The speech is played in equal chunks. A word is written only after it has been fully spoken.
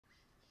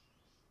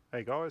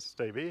Hey guys,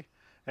 Steve here.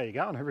 How you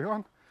going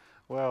everyone?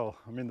 Well,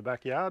 I'm in the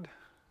backyard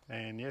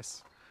and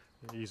yes,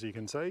 as you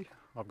can see,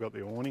 I've got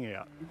the awning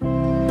out.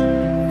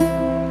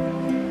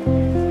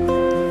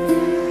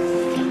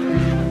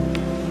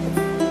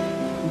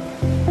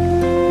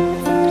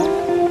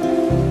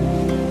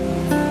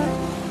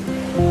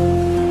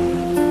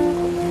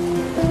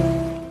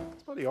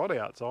 It's pretty hot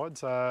outside,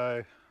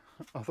 so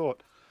I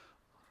thought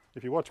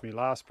if you watched my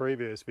last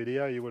previous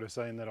video, you would have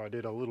seen that I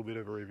did a little bit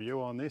of a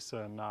review on this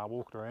and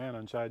walked around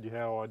and showed you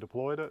how I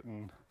deployed it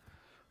and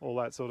all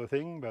that sort of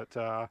thing. But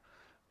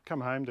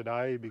come home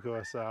today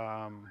because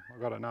I've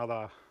got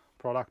another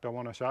product I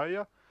want to show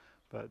you.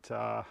 But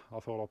I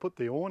thought I'll put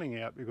the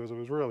awning out because it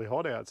was really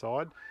hot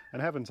outside,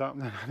 and having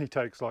something that only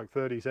takes like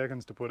 30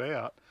 seconds to put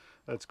out,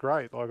 that's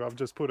great. Like I've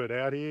just put it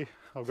out here.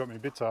 I've got my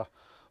bits of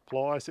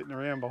ply sitting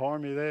around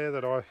behind me there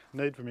that I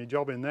need for my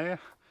job in there.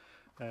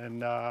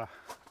 And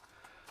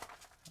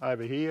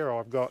over here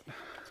I've got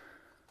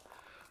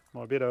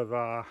my bit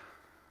of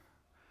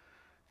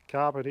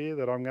carpet here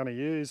that I'm going to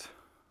use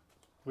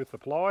with the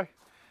ply.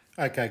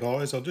 Okay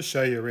guys, I'll just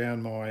show you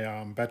around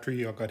my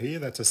battery I've got here.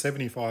 That's a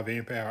 75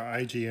 amp hour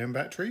AGM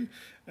battery,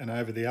 and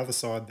over the other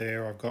side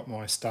there I've got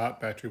my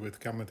start battery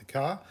come with the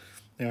car.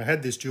 Now I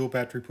had this dual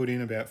battery put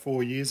in about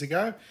 4 years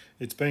ago.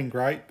 It's been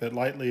great, but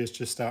lately it's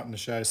just starting to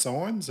show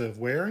signs of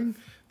wearing.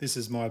 This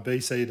is my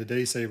BC to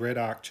DC red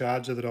arc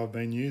charger that I've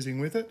been using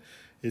with it.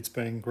 It's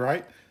been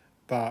great,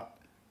 but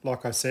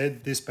like I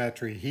said, this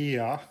battery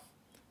here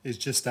is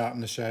just starting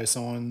to show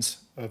signs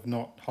of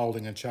not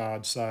holding a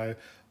charge. So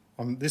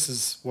this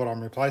is what I'm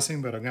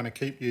replacing, but I'm going to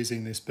keep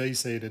using this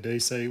BC to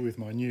DC with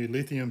my new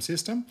lithium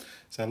system.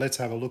 So let's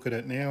have a look at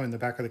it now in the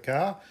back of the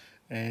car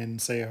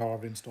and see how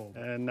I've installed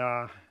it. And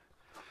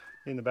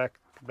in the back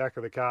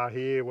of the car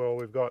here, well,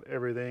 we've got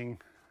everything.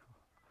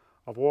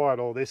 I've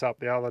wired all this up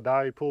the other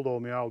day, pulled all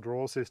my old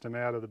drawer system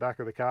out of the back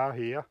of the car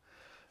here,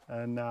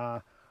 and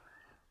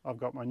I've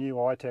got my new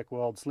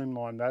Itechworld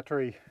slimline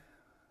battery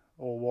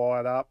all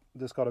wired up.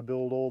 Just got to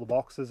build all the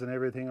boxes and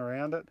everything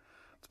around it.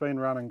 It's been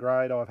running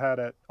great. I've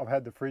had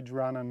the fridge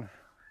running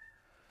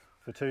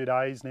for 2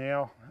 days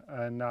now,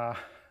 and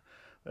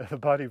the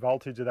bloody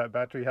voltage of that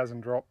battery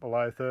hasn't dropped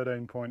below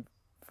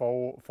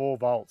 13.4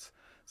 volts.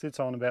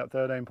 Sits on about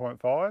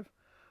 13.5,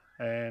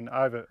 and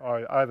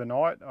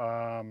overnight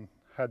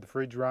had the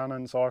fridge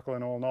running,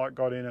 cycling all night,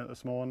 got in it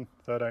this morning,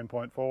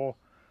 13.4.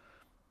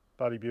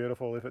 Bloody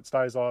beautiful. If it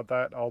stays like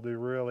that, I'll be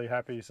really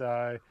happy.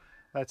 So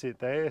that's it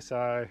there.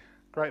 So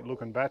great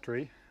looking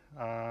battery.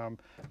 And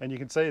you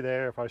can see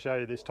there, if I show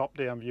you this top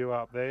down view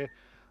up there,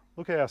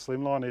 look how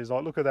slimline it is.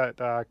 Like, look at that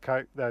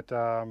Coke, that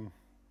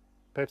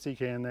Pepsi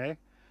can there.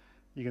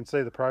 You can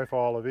see the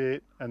profile of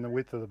it and the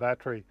width of the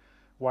battery.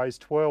 Weighs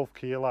 12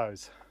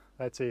 kilos.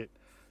 That's it.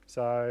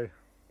 So,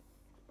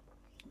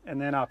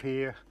 and then up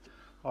here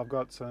I've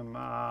got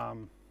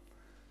some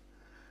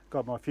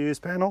got my fuse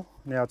panel.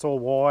 Now it's all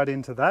wired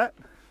into that.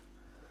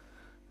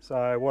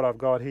 So what I've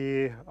got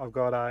here, I've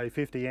got a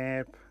 50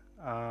 amp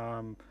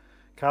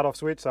cut-off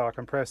switch, so I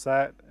can press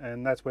that,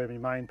 and that's where my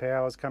main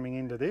power is coming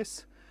into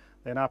this.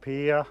 Then up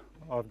here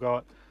I've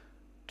got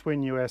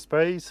twin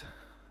USBs,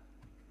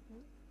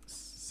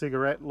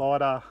 cigarette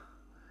lighter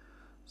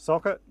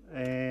socket,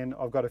 and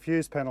I've got a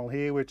fuse panel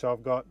here which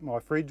I've got my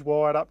fridge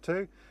wired up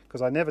to,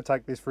 because I never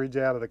take this fridge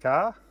out of the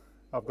car.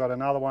 I've got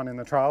another one in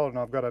the trailer and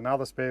I've got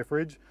another spare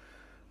fridge.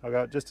 I've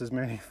got just as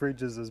many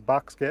fridges as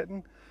Buck's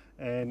getting.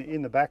 And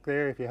in the back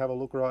there, if you have a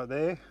look right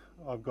there,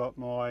 I've got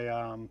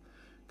my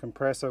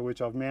compressor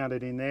which I've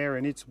mounted in there,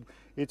 and it's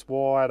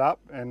wired up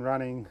and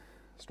running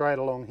straight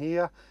along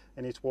here,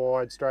 and it's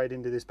wired straight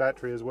into this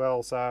battery as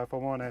well. So if I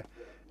want to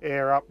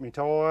air up my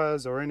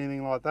tyres or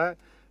anything like that.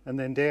 And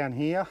then down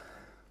here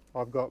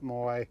I've got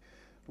my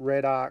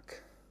red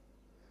arc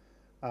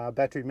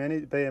battery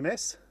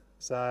BMS.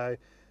 So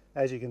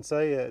as you can see,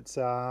 it's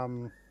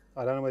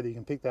I don't know whether you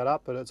can pick that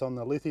up, but it's on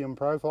the lithium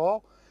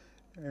profile,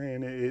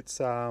 and it's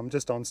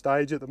just on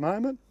stage at the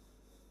moment.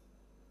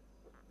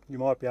 You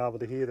might be able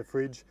to hear the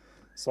fridge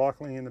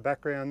cycling in the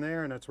background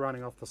there, and it's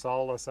running off the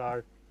solar.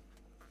 So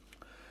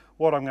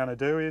what I'm going to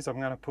do is I'm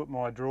going to put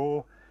my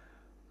drawer,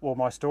 or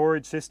my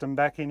storage system,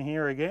 back in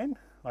here again.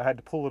 I had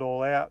to pull it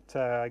all out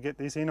to get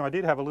this in. I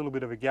did have a little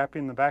bit of a gap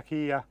in the back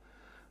here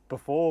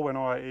before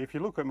if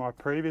you look at my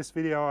previous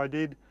video I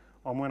did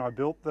on when I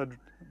built the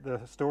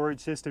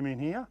storage system in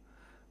here,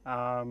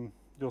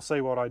 you'll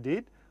see what I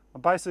did.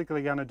 I'm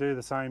basically going to do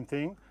the same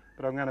thing,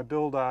 but I'm going to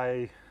build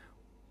a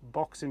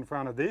box in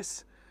front of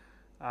this,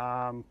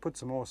 put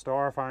some more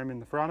styrofoam in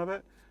the front of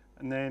it,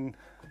 and then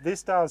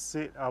this does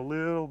sit a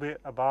little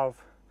bit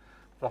above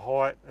the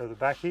height of the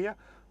back here.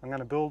 I'm going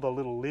to build a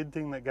little lid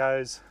thing that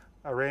goes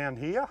around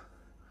here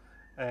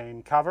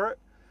and cover it.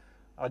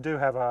 I do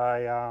have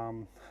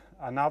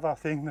another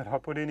thing that I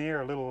put in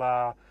here, a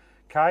little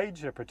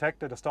cage, a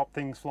protector to stop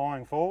things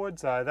flying forward,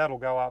 so that'll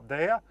go up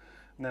there.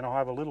 And then I'll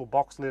have a little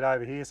box lid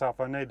over here, so if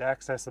I need to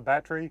access the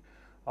battery,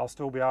 I'll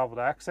still be able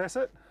to access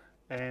it.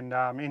 And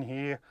in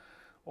here,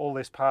 all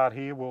this part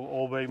here will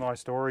all be my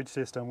storage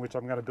system, which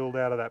I'm going to build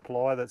out of that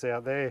ply that's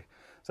out there.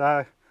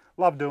 So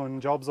love doing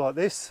jobs like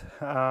this.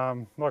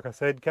 Like I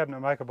said, cabinet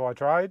maker by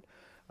trade.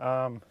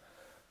 I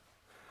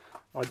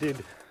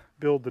did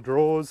build the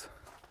drawers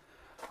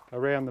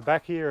around the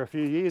back here a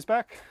few years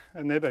back,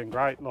 and they've been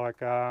great.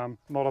 Like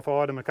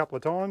modified them a couple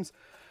of times.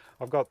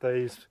 I've got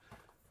these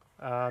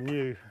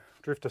new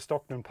Drifter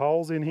Stockton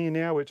poles in here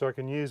now, which I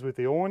can use with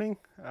the awning,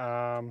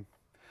 and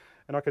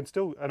I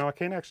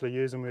can actually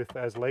use them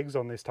as legs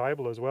on this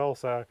table as well.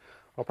 So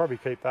I'll probably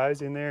keep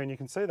those in there, and you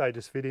can see they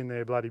just fit in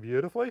there bloody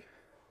beautifully.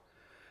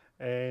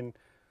 And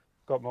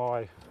got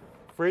my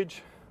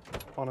fridge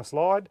on a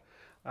slide.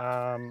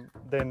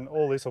 Then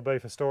all this will be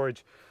for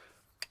storage.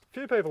 A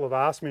few people have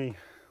asked me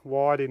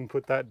why I didn't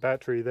put that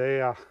battery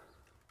there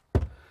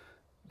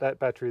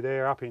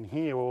up in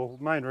here. Well,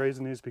 the main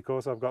reason is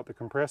because I've got the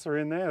compressor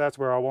in there. That's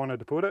where I wanted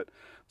to put it.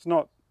 It's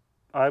not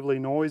overly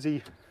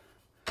noisy.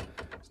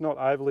 It's not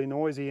overly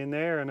noisy in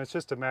there, and it's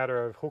just a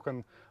matter of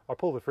hooking. I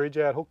pull the fridge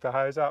out, hook the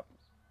hose up,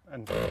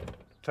 and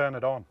turn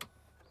it on.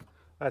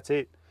 That's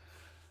it.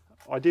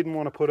 I didn't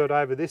want to put it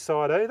over this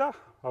side either.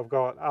 I've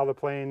got other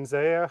plans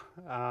there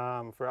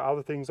for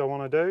other things I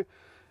want to do.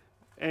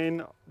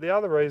 And the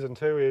other reason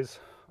too is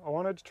I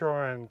wanted to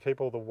try and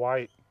keep all the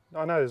weight.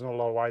 I know there's not a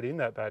lot of weight in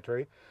that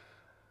battery.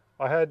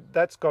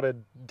 That's got a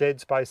dead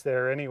space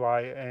there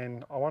anyway,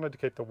 and I wanted to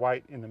keep the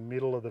weight in the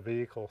middle of the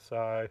vehicle.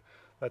 So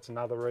that's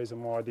another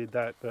reason why I did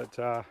that. But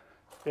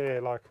yeah,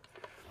 like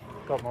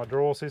got my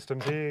drawer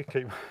systems here,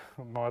 keep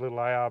my little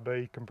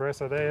ARB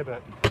compressor there,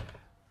 but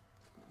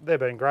they've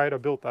been great. I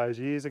built those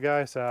years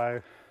ago.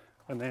 So,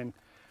 and then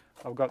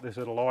I've got this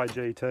little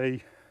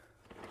IGT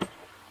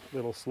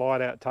little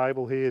slide out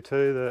table here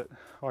too that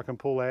I can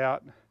pull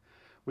out.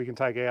 We can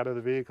take out of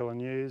the vehicle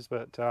and use,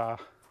 but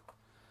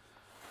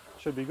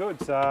should be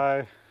good.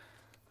 So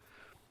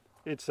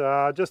it's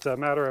just a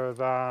matter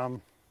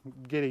of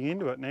getting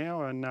into it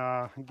now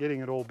and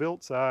getting it all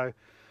built. So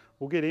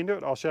we'll get into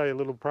it. I'll show you a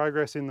little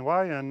progress in the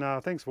way,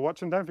 and thanks for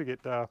watching. Don't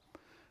forget to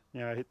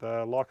hit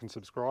the like and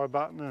subscribe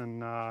button,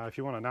 and if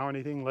you want to know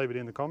anything, leave it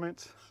in the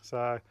comments.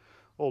 So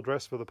all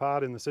dressed for the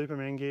part in the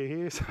Superman gear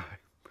here, so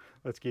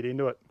let's get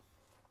into it.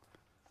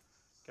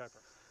 Go for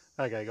it.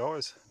 Okay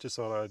guys, just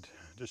thought I'd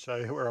just show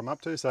you where I'm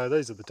up to. So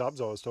these are the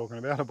tubs I was talking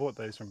about. I bought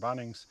these from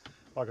Bunnings.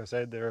 Like I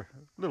said, they're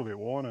a little bit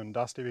worn and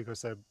dusty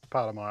because they're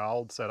part of my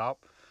old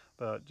setup,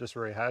 but just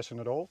rehashing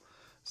it all.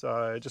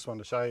 So I just wanted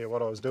to show you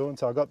what I was doing.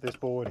 So I got this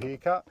board here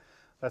cut.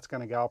 That's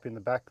going to go up in the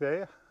back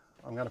there.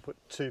 I'm going to put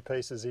two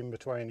pieces in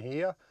between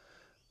here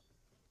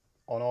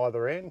on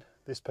either end.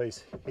 This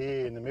piece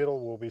here in the middle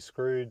will be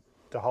screwed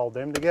to hold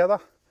them together.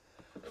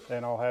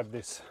 Then I'll have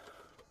this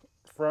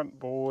front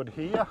board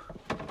here,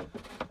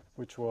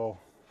 which will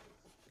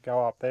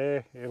go up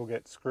there. It'll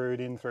get screwed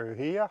in through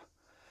here,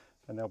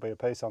 and there'll be a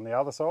piece on the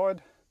other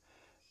side,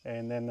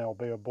 and then there'll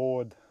be a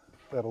board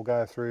that'll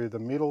go through the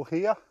middle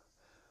here,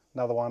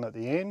 another one at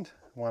the end,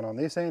 one on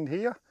this end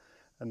here,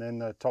 and then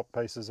the top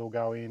pieces will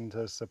go in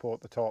to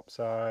support the top.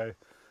 So,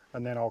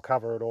 and then I'll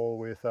cover it all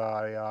with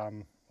a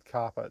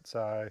carpet.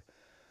 So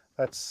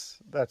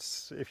that's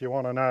if you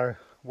want to know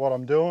what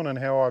I'm doing and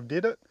how I've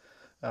did it.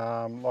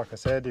 Like I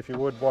said, if you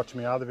would watch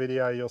my other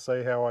video, you'll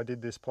see how I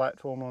did this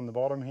platform on the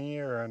bottom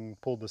here and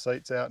pulled the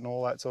seats out and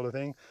all that sort of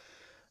thing.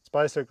 It's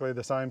basically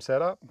the same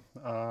setup.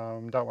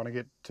 Don't want to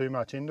get too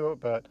much into it,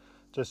 but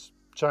just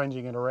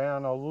changing it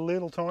around a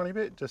little tiny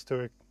bit just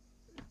for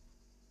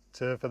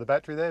the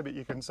battery there. But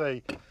you can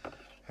see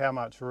how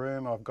much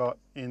room I've got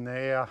in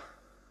there.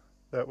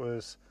 That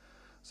was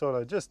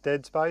sort of just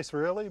dead space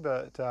really,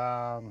 but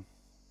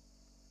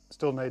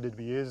still needed to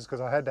be used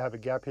because I had to have a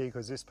gap here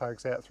because this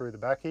pokes out through the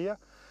back here.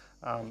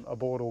 A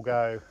board will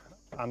go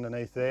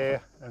underneath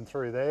there and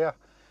through there,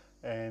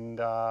 and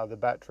the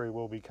battery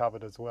will be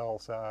covered as well.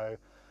 So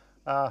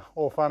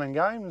all fun and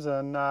games,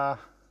 and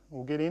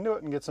we'll get into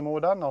it and get some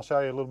more done. I'll show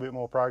you a little bit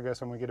more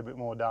progress when we get a bit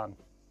more done.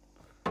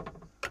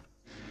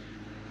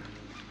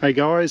 Hey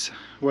guys,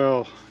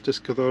 well,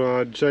 just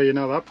thought I'd show you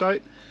another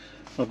update.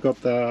 I've got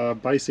the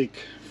basic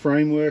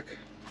framework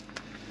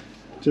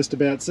just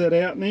about set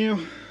out now.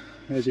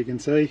 As you can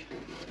see,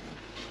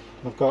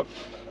 I've got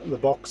the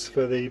box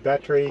for the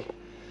battery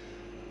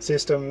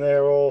system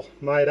there all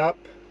made up,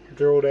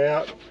 drilled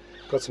out,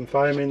 got some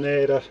foam in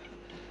there to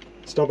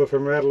stop it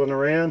from rattling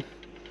around.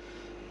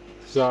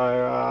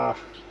 So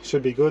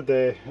should be good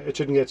there. It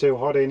shouldn't get too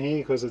hot in here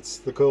because it's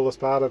the coolest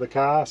part of the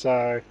car.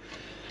 So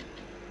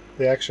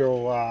the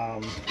actual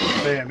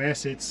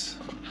BMS, it's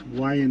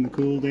way in the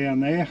cool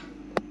down there,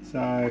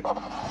 so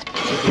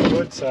should be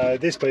good. So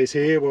this piece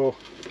here will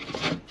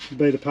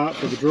be the part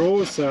for the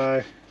drawers.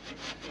 So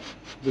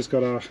just got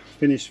to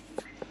finish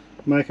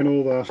making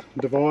all the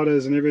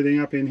dividers and everything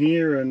up in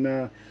here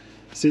and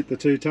sit the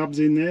two tubs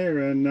in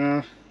there,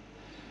 and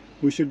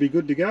we should be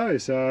good to go.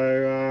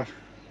 So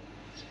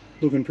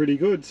looking pretty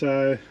good.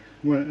 So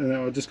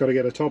I've just got to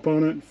get a top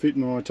on it, fit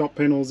my top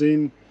panels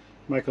in,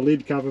 make a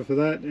lid cover for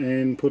that,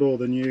 and put all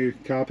the new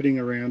carpeting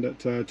around it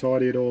to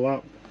tidy it all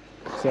up.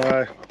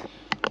 So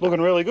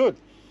looking really good.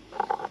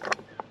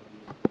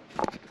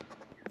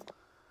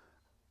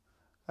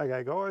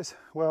 Okay guys,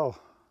 well,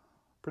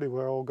 pretty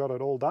well got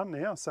it all done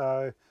now.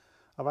 So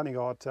I've only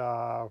got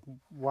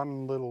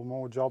one little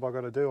more job I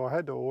got to do. I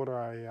had to order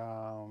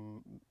a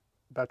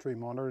battery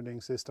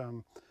monitoring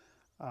system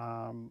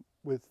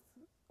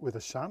with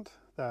a shunt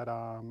that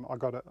I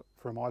got it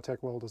from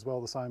Itechworld as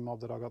well, the same mob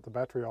that I got the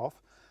battery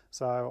off.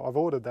 So I've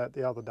ordered that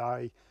the other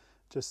day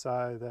just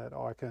so that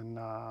I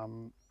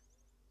can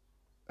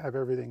have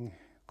everything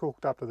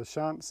hooked up to the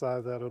shunt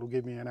so that it'll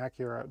give me an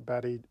accurate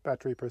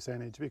battery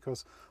percentage,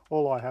 because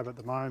all I have at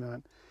the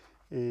moment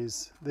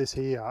is this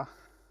here,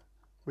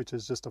 which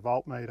is just a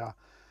voltmeter.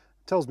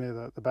 It tells me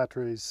that the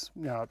battery's,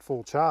 you know, at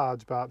full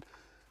charge, but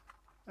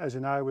as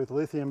you know, with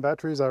lithium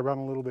batteries they run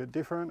a little bit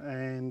different,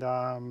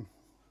 and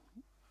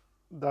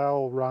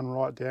they'll run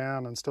right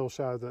down and still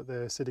show that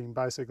they're sitting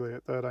basically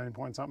at 13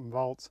 point something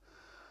volts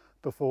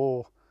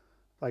before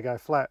they go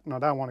flat. And I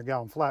don't want to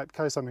go on flat in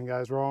case something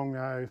goes wrong, you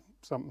know,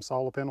 something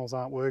solar panels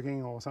aren't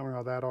working or something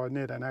like that. I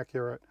need an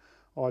accurate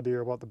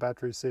idea of what the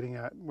battery's sitting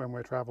at when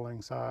we're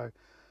traveling. So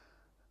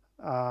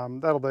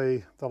that'll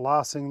be the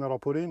last thing that I'll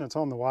put in. It's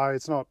on the way.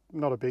 It's not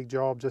a big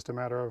job, just a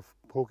matter of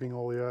hooking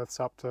all the earths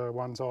up to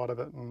one side of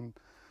it and,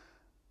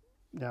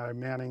 you know,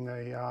 mounting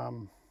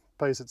the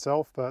piece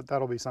itself. But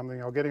that'll be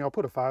something I'll getting. I'll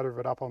put a photo of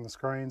it up on the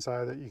screen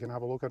so that you can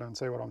have a look at it and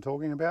see what I'm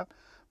talking about.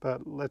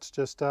 But let's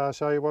just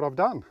show you what I've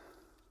done.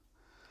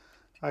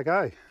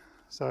 Okay,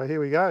 so here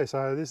we go.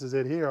 So this is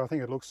it here. I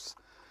think it looks,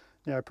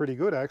 you know, pretty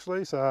good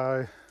actually.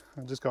 So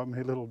I've just got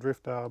my little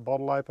drifter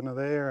bottle opener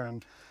there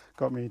and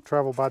got my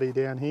travel buddy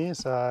down here.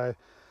 So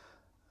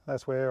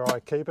that's where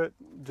I keep it,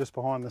 just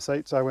behind the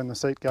seat. So when the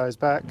seat goes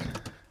back,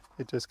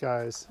 it just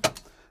goes,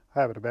 I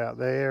have it about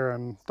there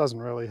and doesn't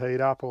really heat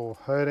up or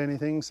hurt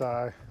anything.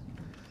 So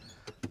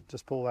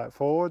just pull that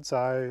forward.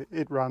 So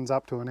it runs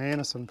up to an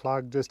Anderson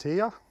plug just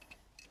here.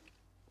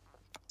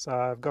 So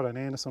I've got an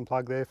Anderson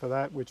plug there for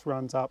that, which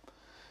runs up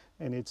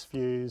and it's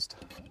fused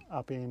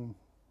up in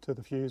to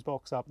the fuse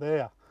box up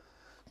there.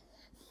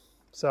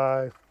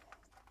 So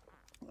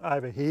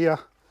over here,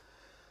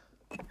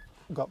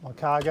 I've got my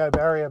cargo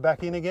barrier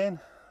back in again.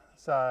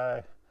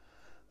 So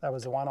that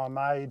was the one I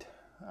made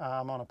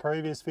on a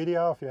previous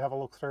video. If you have a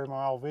look through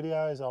my old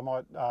videos, I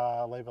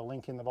might leave a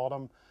link in the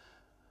bottom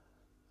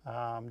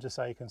just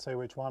so you can see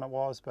which one it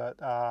was. But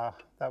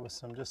that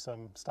was just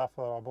some stuff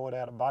that I bought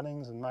out at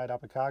Bunnings and made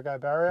up a cargo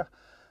barrier.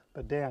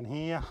 But down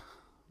here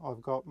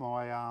I've got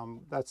my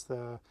that's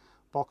the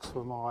box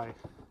for my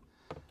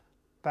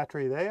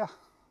battery there.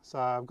 So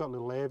I've got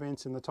little air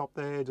vents in the top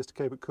there just to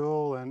keep it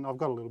cool, and I've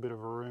got a little bit of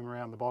a room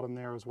around the bottom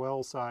there as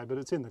well. So, but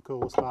it's in the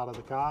coolest part of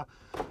the car,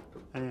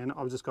 and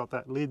I've just got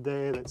that lid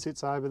there that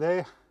sits over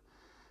there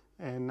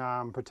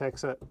and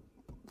protects it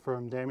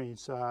from damage.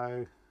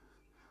 So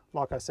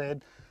like I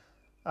said,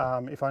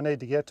 if I need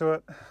to get to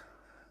it,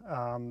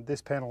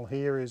 this panel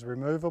here is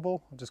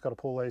removable. I've just got to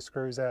pull these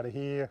screws out of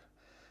here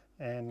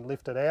and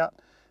lift it out,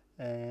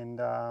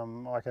 and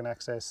I can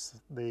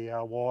access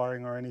the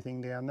wiring or anything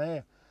down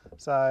there.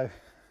 So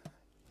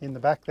in the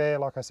back there,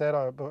 like I said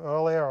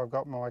earlier, I've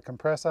got my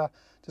compressor.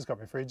 Just got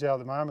my fridge out at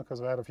the moment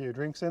because I've had a few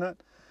drinks in it,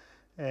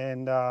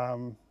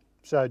 and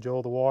showed you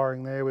all the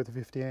wiring there with the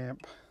 50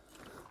 amp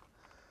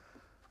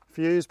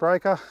fuse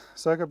breaker,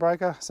 circuit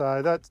breaker.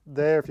 So that's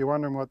there, if you're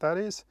wondering what that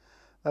is.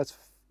 That's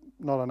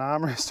not an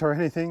armrest or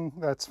anything,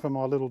 that's for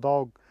my little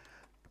dog.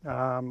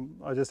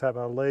 I just have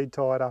a lead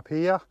tied up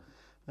here,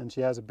 and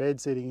she has a bed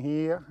sitting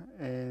here,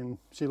 and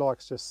she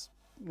likes just,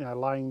 you know,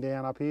 laying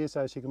down up here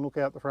so she can look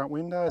out the front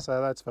window.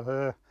 So that's for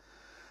her.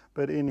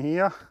 But in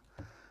here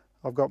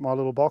I've got my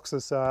little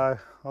boxes, so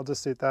I'll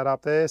just sit that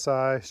up there.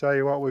 So show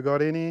you what we've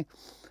got in here.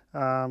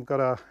 Got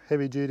a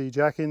heavy duty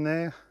jack in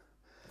there,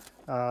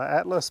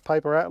 Atlas,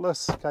 paper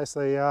Atlas, in case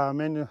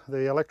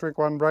the electric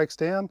one breaks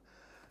down.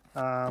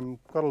 Got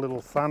a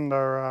little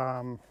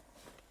Thunder,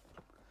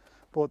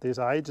 bought this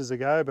ages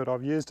ago, but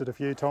I've used it a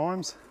few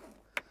times.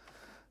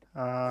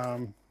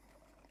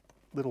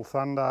 Little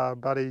Thunder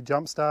Buddy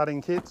jump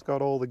starting kit's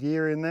got all the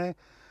gear in there.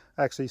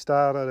 Actually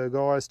started a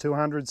guy's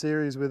 200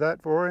 series with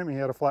that for him. He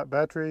had a flat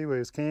battery, we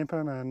was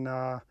camping,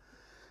 and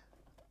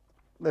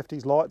left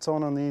his lights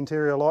on the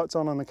interior lights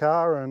on the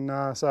car,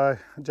 and so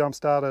jump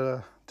started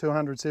a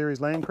 200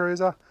 series Land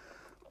Cruiser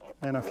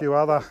and a few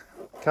other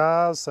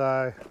cars.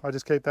 So I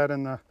just keep that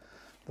in the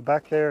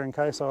back there in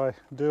case I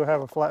do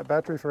have a flat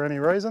battery for any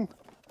reason.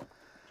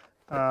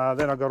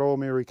 Then I've got all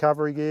my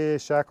recovery gear,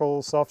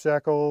 shackles, soft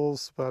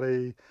shackles,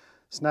 bloody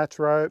snatch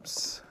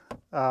ropes,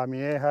 my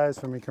air hose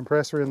for my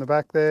compressor in the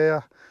back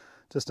there,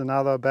 just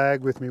another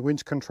bag with my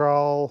winch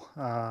control,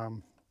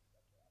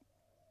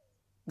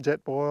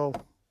 jet boil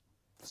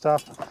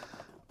stuff.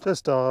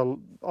 Just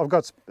I've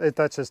got,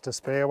 that's just a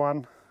spare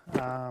one,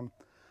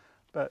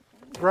 but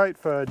great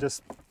for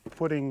just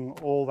putting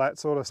all that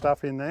sort of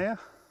stuff in there,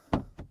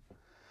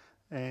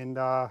 and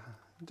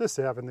just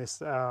having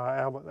this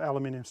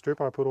aluminium strip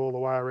I put all the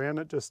way around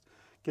it just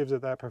gives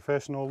it that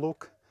professional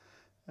look,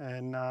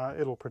 and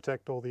it'll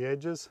protect all the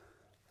edges.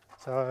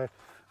 So I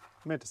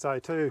meant to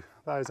say too,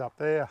 those up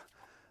there,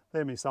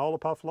 they're my solar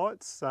puff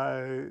lights.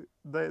 So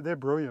they're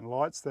brilliant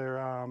lights. They're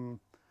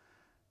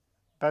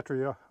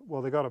battery,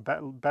 well, they've got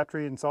a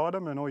battery inside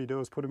them, and all you do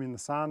is put them in the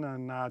sun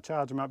and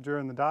charge them up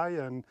during the day,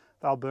 and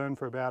they'll burn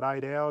for about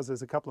 8 hours.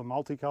 There's a couple of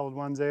multicolored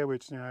ones there,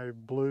 which, you know,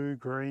 blue,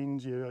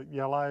 greens,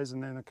 yellows,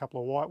 and then a couple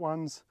of white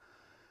ones.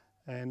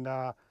 And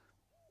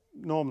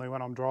normally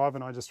when I'm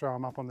driving, I just throw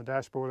them up on the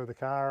dashboard of the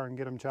car and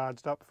get them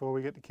charged up before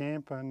we get to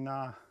camp, and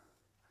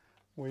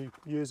we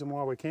use them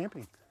while we're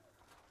camping.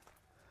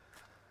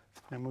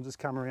 And we'll just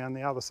come around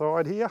the other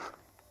side here.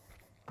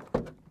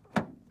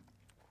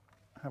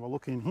 Have a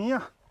look in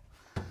here.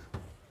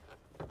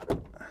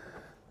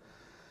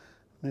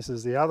 This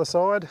is the other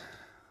side,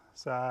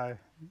 so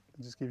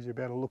it just gives you a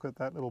better look at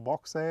that little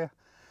box there.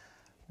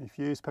 The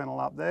fuse panel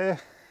up there,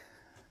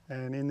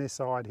 and in this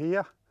side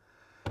here,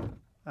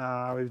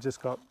 we've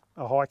just got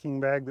a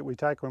hiking bag that we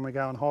take when we're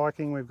going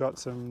hiking. We've got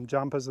some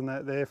jumpers and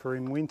that there for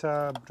in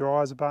winter,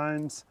 dryers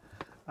bones.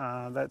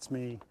 That's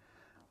me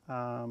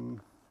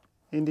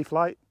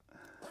Indiflate.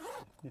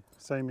 You've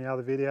seen my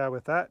other video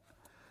with that.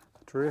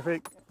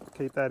 Terrific,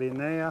 keep that in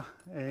there,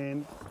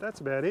 and that's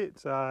about it.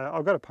 So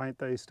I've got to paint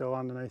these still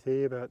underneath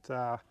here,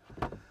 but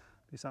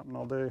be something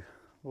I'll do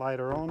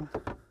later on.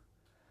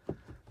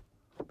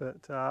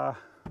 But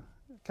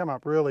come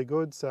up really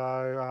good,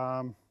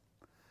 so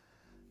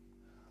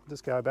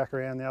just go back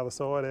around the other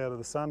side out of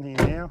the sun here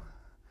now.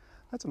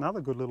 That's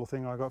another good little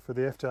thing I got for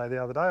the FJ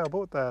the other day. I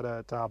bought that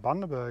at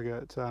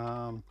Bundaberg at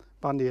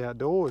Bundy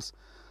Outdoors.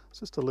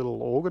 It's just a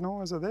little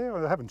organiser there.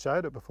 I haven't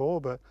showed it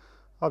before, but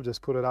I've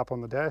just put it up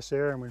on the dash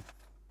there, and my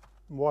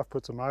wife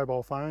puts a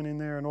mobile phone in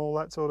there and all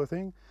that sort of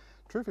thing.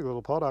 Terrific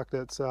little product.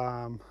 It's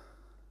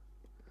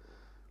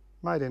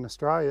made in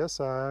Australia,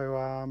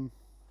 so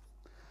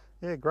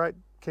yeah, great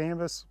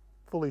canvas,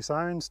 fully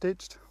sewn,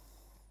 stitched.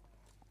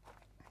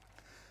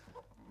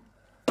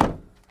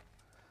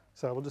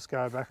 So we'll just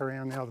go back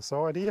around the other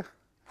side here,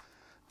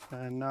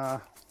 and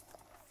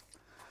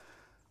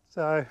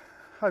so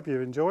hope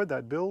you've enjoyed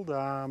that build.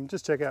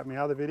 Just check out my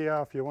other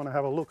video if you want to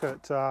have a look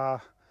at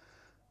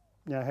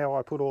you know, how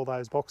I put all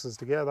those boxes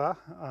together.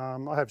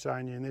 I have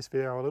shown you in this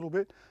video a little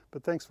bit,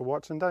 but thanks for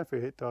watching. Don't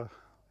forget to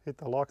hit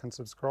the like and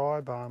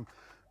subscribe.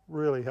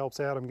 Really helps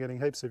out. I'm getting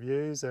heaps of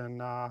views,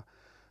 and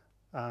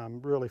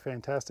really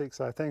fantastic.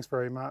 So thanks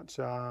very much,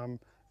 and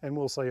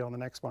we'll see you on the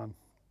next one.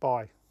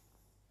 Bye.